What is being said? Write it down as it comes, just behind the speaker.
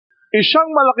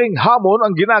Isang malaking hamon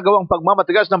ang ginagawang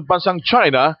pagmamatigas ng bansang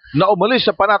China na umalis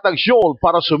sa Panatag Shoal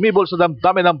para sumibol sa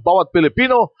damdamin ng bawat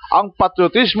Pilipino ang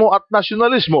patriotismo at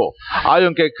nasyonalismo.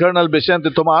 Ayon kay Colonel Vicente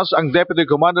Tomas, ang Deputy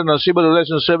Commander ng Civil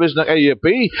Relations Service ng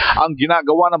AFP, ang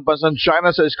ginagawa ng bansang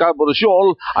China sa Scarborough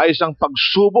Shoal ay isang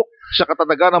pagsubok sa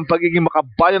katatagan ng pagiging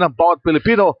makabayan ng bawat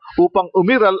Pilipino upang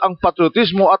umiral ang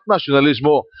patriotismo at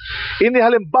nasyonalismo.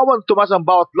 Inihalimbawan Tomas ang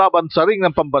bawat laban sa ring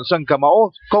ng pambansang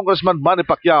kamao, Congressman Manny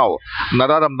Pacquiao.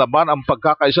 Nararamdaman ang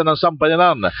pagkakaisa ng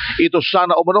sambayanan. Ito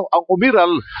sana umano ang umiral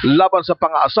laban sa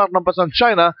pang-aasar ng bansang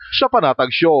China sa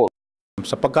Panatag Shoal.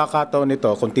 Sa pagkakataon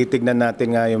nito, kung titignan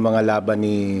natin nga yung mga laban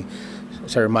ni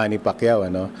Sir Manny Pacquiao,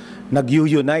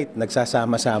 nag-unite,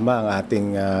 nagsasama-sama ang ating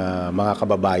mga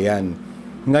kababayan.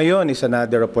 Ngayon is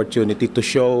another opportunity to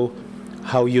show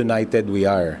how united we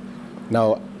are.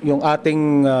 Now, yung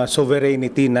ating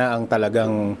sovereignty na ang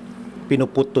talagang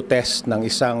pinuput to test ng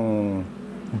isang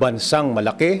bansang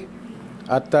malaki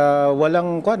at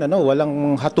walang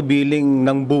hatubiling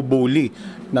ng bubuli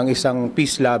ng isang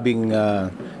peace-loving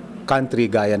country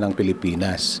gaya ng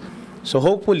Pilipinas. So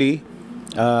hopefully,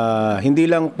 hindi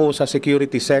lang po sa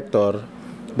security sector,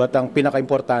 but ang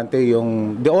pinaka-importante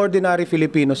yung the ordinary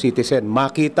Filipino citizen,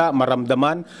 makita,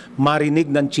 maramdaman,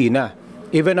 marinig ng China.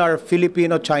 Even our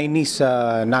Filipino-Chinese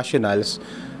nationals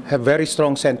have very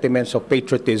strong sentiments of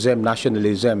patriotism,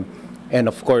 nationalism, and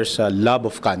of course, love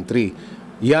of country.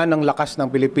 Yan ang lakas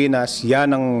ng Pilipinas,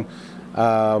 yan ang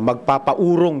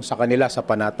magpapaurong sa kanila sa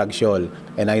Panatag Shoal.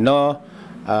 And I know,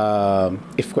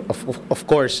 of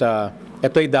course,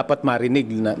 ito'y dapat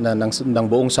marinig ng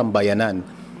buong sambayanan.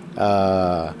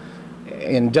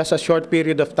 In just a short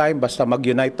period of time, basta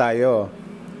mag-unite tayo,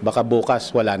 baka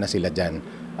bukas wala na sila dyan.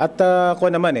 At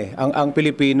ang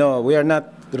Pilipino, we are not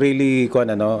really,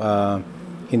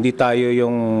 hindi tayo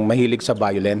yung mahilig sa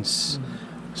violence.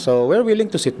 So we're willing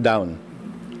to sit down.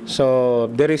 So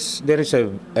there is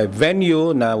a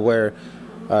venue na where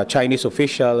Chinese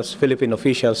officials, Philippine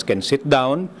officials can sit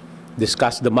down,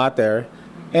 discuss the matter,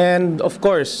 and of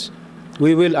course,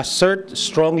 we will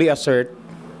strongly assert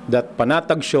that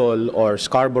Panatag Shoal or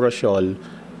Scarborough Shoal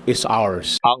is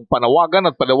ours. Ang panawagan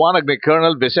at paliwanag ni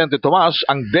Colonel Vicente Tomas,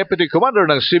 ang Deputy Commander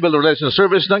ng Civil Relations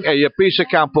Service ng AFP sa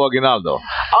Campo Aguinaldo.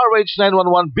 RH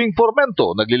 911 Bing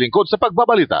Formento, naglilingkod sa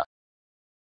pagbabalita.